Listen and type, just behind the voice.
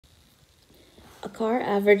A car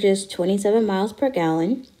averages 27 miles per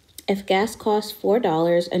gallon. If gas costs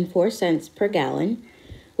 $4.04 per gallon,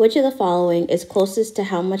 which of the following is closest to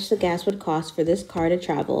how much the gas would cost for this car to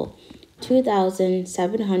travel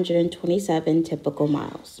 2,727 typical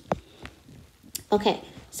miles? Okay,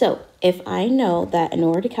 so if I know that in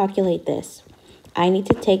order to calculate this, I need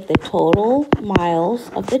to take the total miles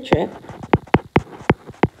of the trip.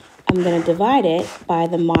 I'm going to divide it by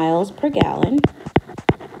the miles per gallon.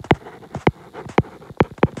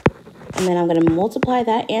 And then I'm going to multiply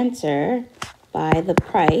that answer by the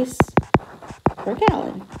price per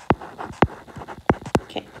gallon.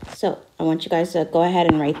 Okay, so I want you guys to go ahead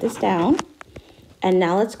and write this down. And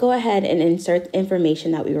now let's go ahead and insert the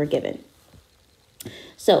information that we were given.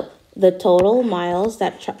 So the total miles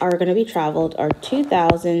that are going to be traveled are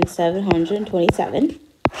 2,727.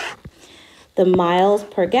 The miles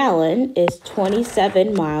per gallon is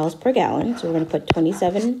 27 miles per gallon. So we're going to put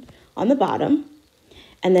 27 on the bottom.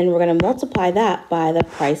 And then we're going to multiply that by the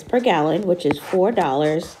price per gallon, which is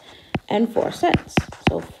 $4.04.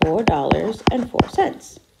 So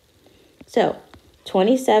 $4.04. So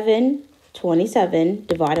 27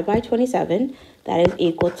 divided by 27, that is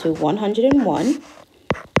equal to 101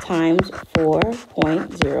 times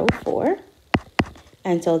 4.04.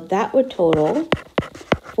 And so that would total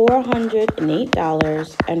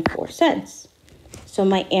 $408.04. So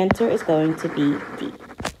my answer is going to be D.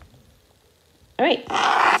 All right,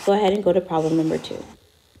 let's go ahead and go to problem number 2.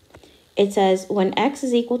 It says, when x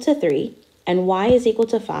is equal to 3 and y is equal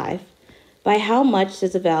to 5, by how much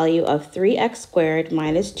does the value of 3x squared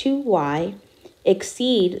minus 2y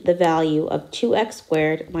exceed the value of 2x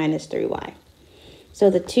squared minus 3y? So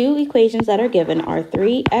the two equations that are given are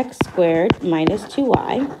 3x squared minus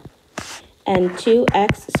 2y and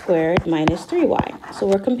 2x squared minus 3y. So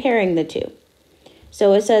we're comparing the two.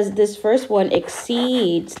 So it says this first one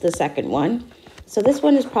exceeds the second one. So this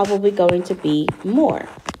one is probably going to be more.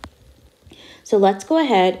 So let's go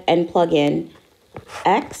ahead and plug in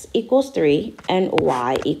x equals 3 and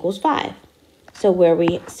y equals 5. So where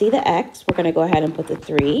we see the x, we're going to go ahead and put the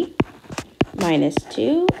 3 minus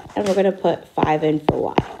 2, and we're going to put 5 in for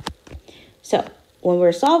y. So when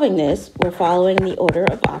we're solving this, we're following the order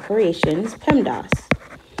of operations, PEMDAS.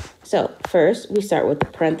 So first, we start with the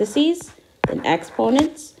parentheses, then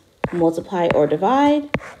exponents, multiply or divide,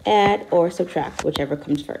 add or subtract, whichever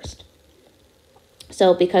comes first.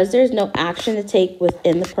 So because there's no action to take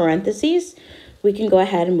within the parentheses, we can go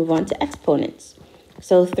ahead and move on to exponents.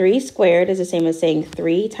 So 3 squared is the same as saying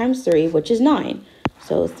 3 times 3, which is 9.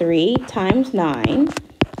 So 3 times 9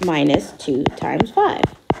 minus 2 times 5.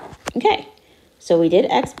 Okay, so we did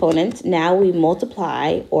exponents. Now we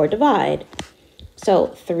multiply or divide. So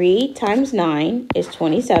 3 times 9 is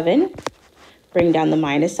 27. Bring down the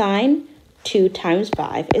minus sign. 2 times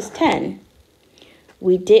 5 is 10.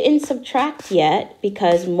 We didn't subtract yet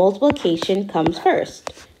because multiplication comes first.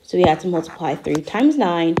 So we had to multiply 3 times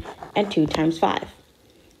 9 and 2 times 5.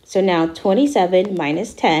 So now 27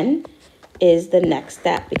 minus 10 is the next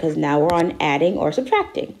step because now we're on adding or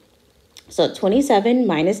subtracting. So 27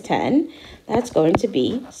 minus 10, that's going to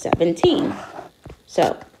be 17.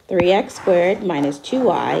 So 3x squared minus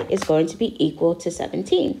 2y is going to be equal to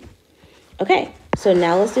 17. Okay, so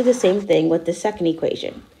now let's do the same thing with the second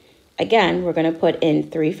equation. Again, we're going to put in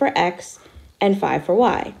 3 for x and 5 for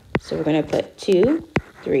y. So we're going to put 3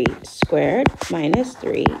 squared minus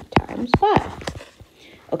 3 times 5.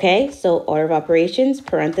 Okay, so order of operations,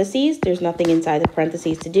 parentheses. There's nothing inside the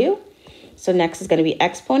parentheses to do. So next is going to be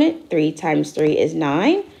exponent. 3 times 3 is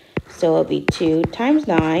 9. So it'll be 2 times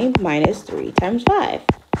 9 minus 3 times 5.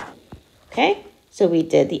 Okay, so we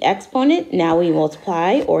did the exponent. Now we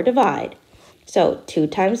multiply or divide. So 2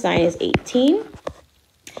 times 9 is 18.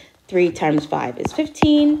 3 times 5 is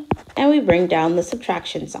 15. And we bring down the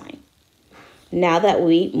subtraction sign. Now that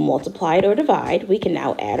we multiplied or divide, we can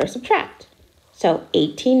now add or subtract. So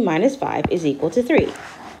 18 minus 5 is equal to 3.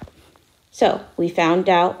 So we found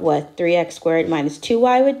out what 3x squared minus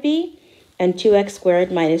 2y would be and 2x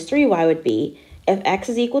squared minus 3y would be if x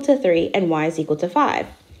is equal to 3 and y is equal to 5.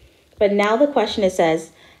 But now the question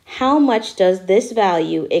says, how much does this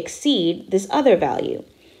value exceed this other value?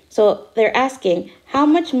 So they're asking, how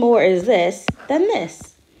much more is this than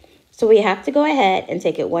this? So we have to go ahead and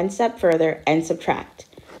take it one step further and subtract.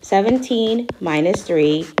 17 minus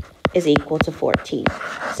 3 is equal to 14.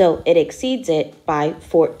 So it exceeds it by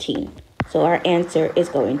 14. So our answer is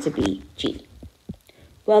going to be G.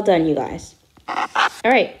 Well done, you guys. All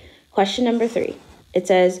right, question number 3. It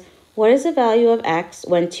says, what is the value of x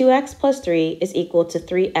when 2x plus 3 is equal to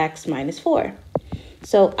 3x minus 4?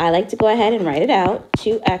 So I like to go ahead and write it out.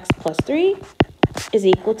 2x plus 3 is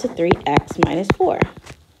equal to 3x minus 4.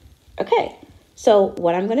 Okay, so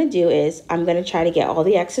what I'm going to do is I'm going to try to get all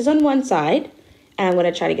the x's on one side, and I'm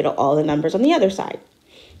going to try to get all the numbers on the other side.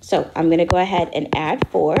 So I'm going to go ahead and add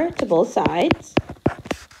 4 to both sides.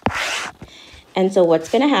 And so what's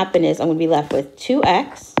going to happen is I'm going to be left with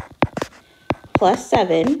 2x plus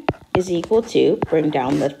 7 is equal to, bring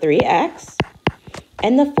down the 3x,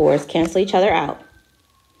 and the 4's cancel each other out.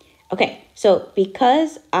 Okay, so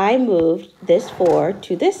because I moved this 4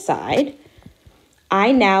 to this side,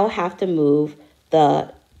 I now have to move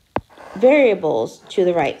the variables to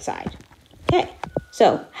the right side. Okay,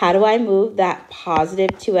 so how do I move that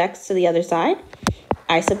positive 2x to the other side?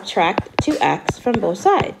 I subtract 2x from both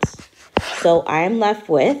sides. So I am left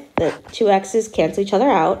with, the 2x's cancel each other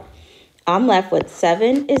out. I'm left with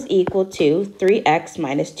 7 is equal to 3x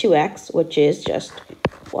minus 2x, which is just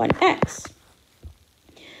 1x.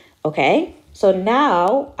 Okay, so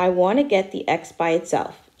now I want to get the x by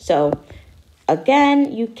itself. So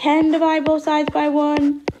again, you can divide both sides by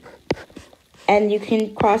 1, and you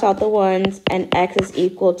can cross out the 1's, and x is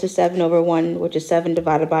equal to 7 over 1, which is 7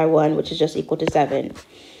 divided by 1, which is just equal to 7.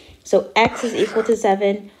 So x is equal to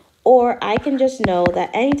 7, or I can just know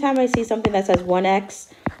that anytime I see something that says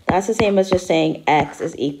 1x, that's the same as just saying x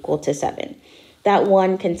is equal to 7. That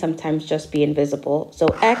 1 can sometimes just be invisible. So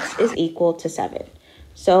x is equal to 7.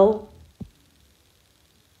 So,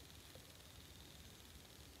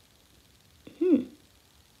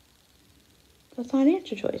 that's not an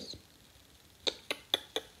answer choice.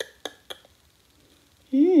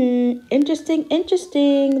 Interesting.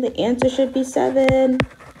 The answer should be 7.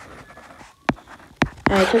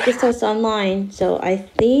 I took this test online, so I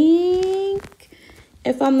think,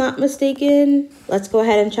 if I'm not mistaken, let's go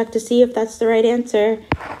ahead and check to see if that's the right answer.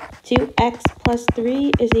 2x plus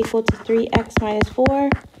 3 is equal to 3x minus 4.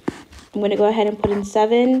 I'm going to go ahead and put in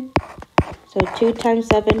 7. So 2 times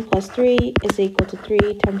 7 plus 3 is equal to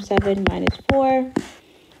 3 times 7 minus 4.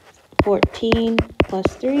 14 plus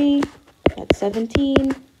 3, that's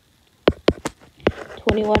 17.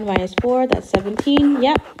 21 minus 4, that's 17.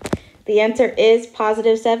 Yep. The answer is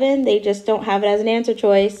positive 7. They just don't have it as an answer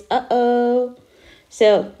choice. Uh-oh.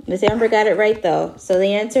 So Miss Amber got it right, though. So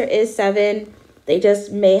the answer is 7. They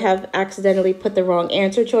just may have accidentally put the wrong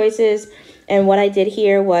answer choices. And what I did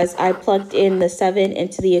here was I plugged in the 7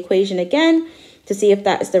 into the equation again to see if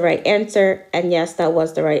that is the right answer. And yes, that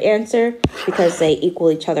was the right answer because they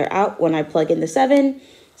equal each other out when I plug in the 7.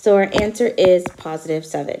 So our answer is positive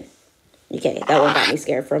 7. Okay, that one got me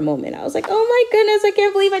scared for a moment. I was like, oh my goodness, I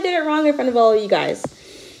can't believe I did it wrong in front of all of you guys.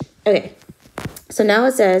 Okay, so now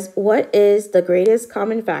it says, what is the greatest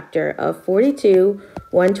common factor of 42,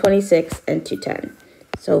 126, and 210?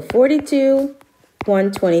 So 42,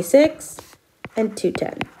 126, and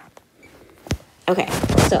 210. Okay,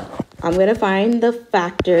 so I'm going to find the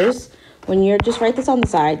factors. When you're, just write this on the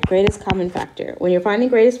side, greatest common factor. When you're finding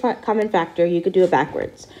greatest common factor, you could do it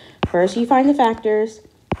backwards. First, you find the factors.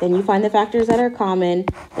 Then you find the factors that are common,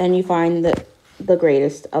 then you find the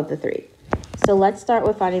greatest of the 3. So let's start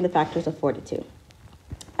with finding the factors of 42.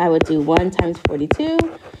 I would do 1 times 42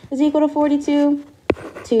 is equal to 42.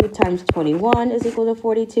 2 times 21 is equal to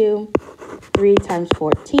 42. 3 times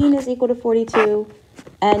 14 is equal to 42.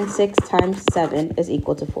 And 6 times 7 is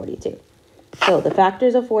equal to 42. So the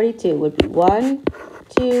factors of 42 would be 1,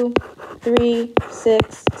 2, 3,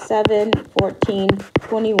 6, 7, 14,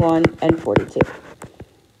 21, and 42.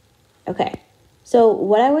 Okay, so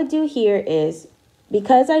what I would do here is,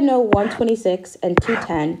 because I know 126 and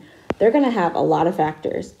 210, they're going to have a lot of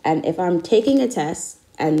factors. And if I'm taking a test,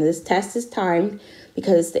 and this test is timed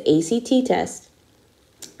because it's the ACT test,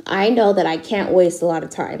 I know that I can't waste a lot of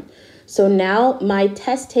time. So now my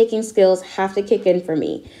test taking skills have to kick in for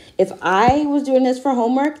me. If I was doing this for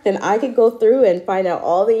homework, then I could go through and find out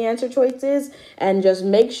all the answer choices and just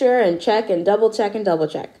make sure and check and double check and double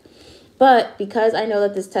check. But because I know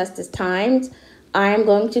that this test is timed, I'm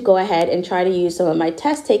going to go ahead and try to use some of my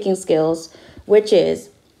test taking skills, which is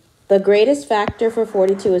the greatest factor for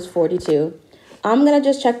 42 is 42. I'm going to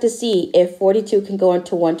just check to see if 42 can go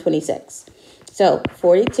into 126. So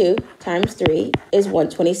 42 times 3 is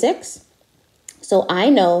 126. So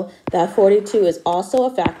I know that 42 is also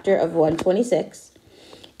a factor of 126.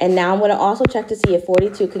 And now I'm going to also check to see if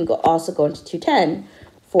 42 can also go into 210.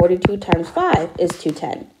 42 times 5 is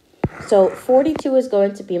 210. So 42 is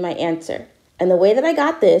going to be my answer. And the way that I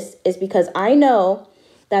got this is because I know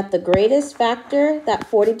that the greatest factor that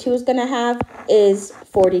 42 is going to have is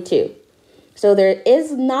 42. So there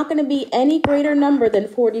is not going to be any greater number than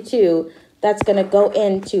 42 that's going to go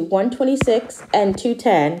into 126 and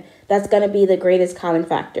 210. That's going to be the greatest common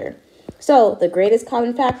factor. So the greatest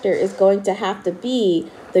common factor is going to have to be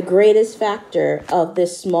the greatest factor of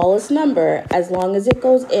this smallest number as long as it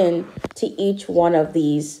goes in to each one of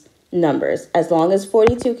these numbers. As long as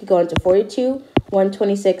 42 could go into 42,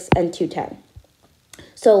 126, and 210.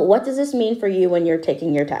 So what does this mean for you when you're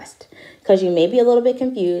taking your test? Because you may be a little bit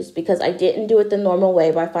confused because I didn't do it the normal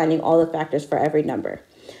way by finding all the factors for every number.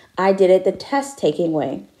 I did it the test taking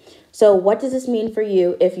way. So what does this mean for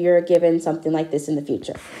you if you're given something like this in the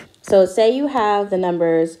future? So say you have the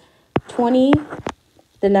numbers 20,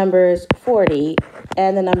 the numbers 40,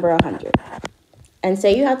 and the number 100. And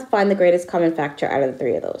say you have to find the greatest common factor out of the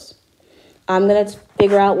three of those. I'm going to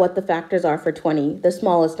figure out what the factors are for 20, the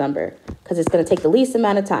smallest number, because it's going to take the least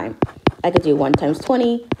amount of time. I could do 1 times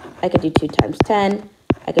 20. I could do 2 times 10.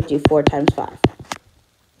 I could do 4 times 5.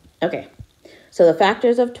 Okay, so the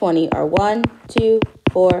factors of 20 are 1, 2,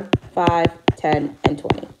 4, 5, 10, and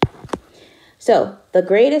 20. So the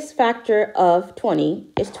greatest factor of 20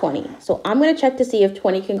 is 20. So I'm going to check to see if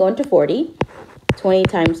 20 can go into 40. 20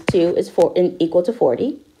 times 2 is equal to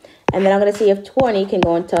 40. And then I'm going to see if 20 can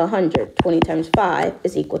go into 100. 20 times 5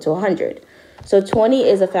 is equal to 100. So 20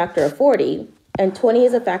 is a factor of 40, and 20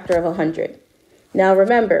 is a factor of 100. Now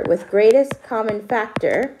remember, with greatest common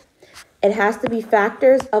factor, it has to be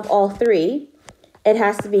factors of all three. It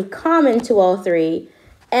has to be common to all three,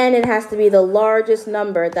 and it has to be the largest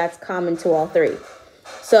number that's common to all three.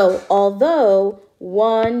 So although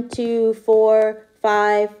 1, 2, 4,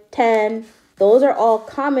 5, 10, those are all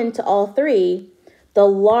common to all three, the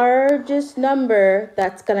largest number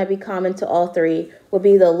that's going to be common to all three will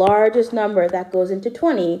be the largest number that goes into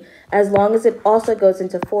 20, as long as it also goes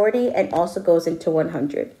into 40 and also goes into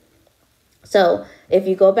 100. So if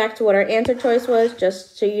you go back to what our answer choice was,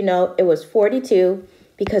 just so you know, it was 42,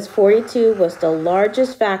 because 42 was the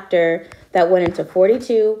largest factor that went into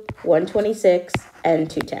 42, 126, and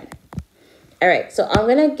 210. All right, so I'm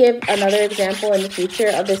going to give another example in the future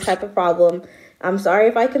of this type of problem. I'm sorry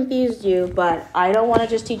if I confused you, but I don't want to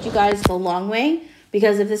just teach you guys the long way,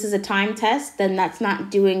 because if this is a time test, then that's not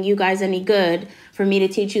doing you guys any good for me to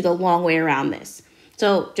teach you the long way around this.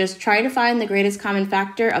 So just try to find the greatest common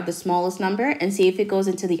factor of the smallest number and see if it goes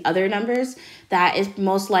into the other numbers. That is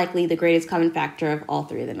most likely the greatest common factor of all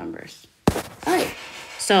three of the numbers. All right,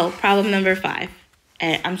 so problem number 5.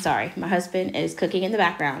 And I'm sorry, my husband is cooking in the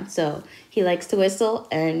background, so he likes to whistle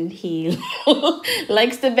and he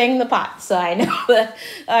likes to bang the pot. So I know that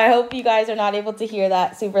I hope you guys are not able to hear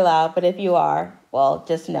that super loud, but if you are, well,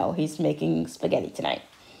 just know he's making spaghetti tonight.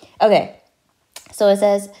 Okay, so it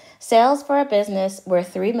says sales for a business were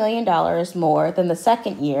 $3 million more than the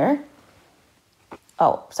second year.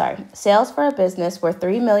 Sales for a business were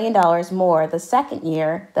 $3 million more the second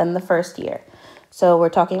year than the first year. So we're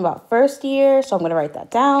talking about first year, so I'm going to write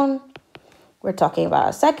that down. We're talking about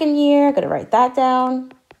a second year, I'm going to write that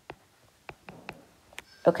down.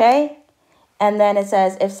 Okay, and then it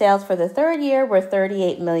says if sales for the third year were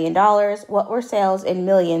 $38 million, what were sales in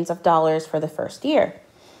millions of dollars for the first year?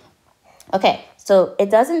 Okay, so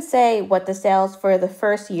it doesn't say what the sales for the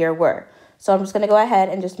first year were. So I'm just going to go ahead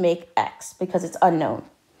and just make X because it's unknown.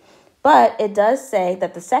 But it does say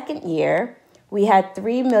that the second year, we had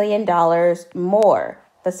 $3 million more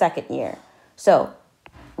the second year. So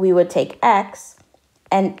we would take X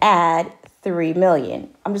and add 3 million.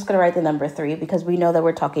 I'm just going to write the number 3 because we know that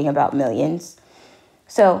we're talking about millions.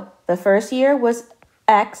 So the first year was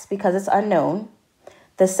X because it's unknown.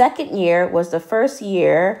 The second year was the first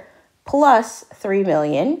year plus 3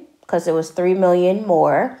 million because it was 3 million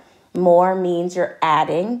more. More means you're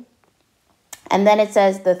adding. And then it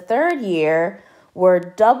says the third year were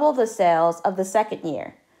double the sales of the second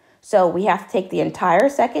year. So we have to take the entire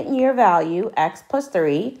second year value, X plus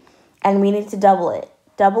 3, and we need to double it.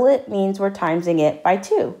 Double it means we're timesing it by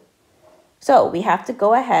 2. So we have to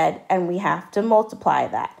go ahead and we have to multiply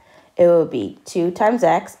that. It would be 2 times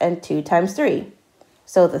X and 2 times 3.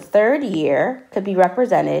 So the third year could be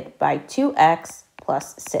represented by 2X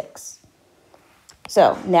plus 6.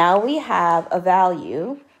 So now we have a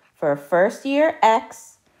value for first year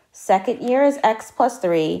X, second year is X plus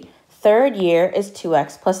 3, third year is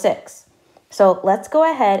 2X plus 6. So let's go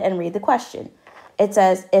ahead and read the question. It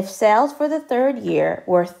says, if sales for the third year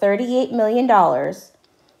were $38 million,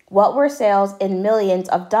 what were sales in millions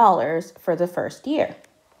of dollars for the first year?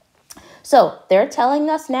 So they're telling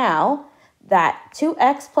us now that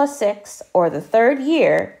 2X plus 6, or the third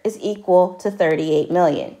year, is equal to 38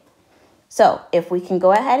 million. So if we can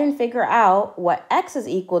go ahead and figure out what X is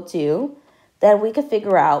equal to, then we can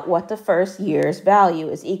figure out what the first year's value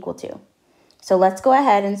is equal to. So let's go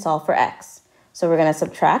ahead and solve for X. So we're going to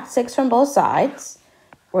subtract 6 from both sides.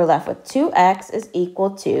 we're left with 2x is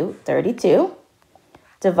equal to 32.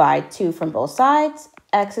 Divide 2 from both sides,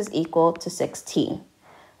 x is equal to 16.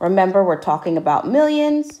 Remember, we're talking about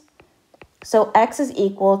millions, so x is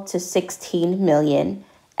equal to 16 million.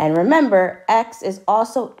 And remember, x is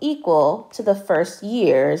also equal to the first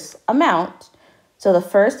year's amount. So the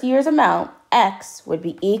first year's amount, x, would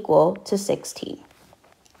be equal to 16.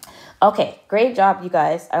 Okay, great job, you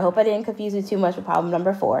guys. I hope I didn't confuse you too much with problem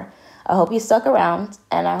number 4. I hope you stuck around,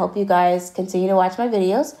 and I hope you guys continue to watch my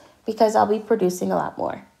videos because I'll be producing a lot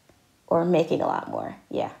more, or making a lot more.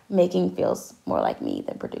 Yeah, making feels more like me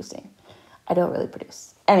than producing. I don't really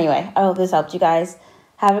produce. Anyway, I hope this helped you guys.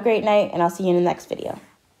 Have a great night, and I'll see you in the next video.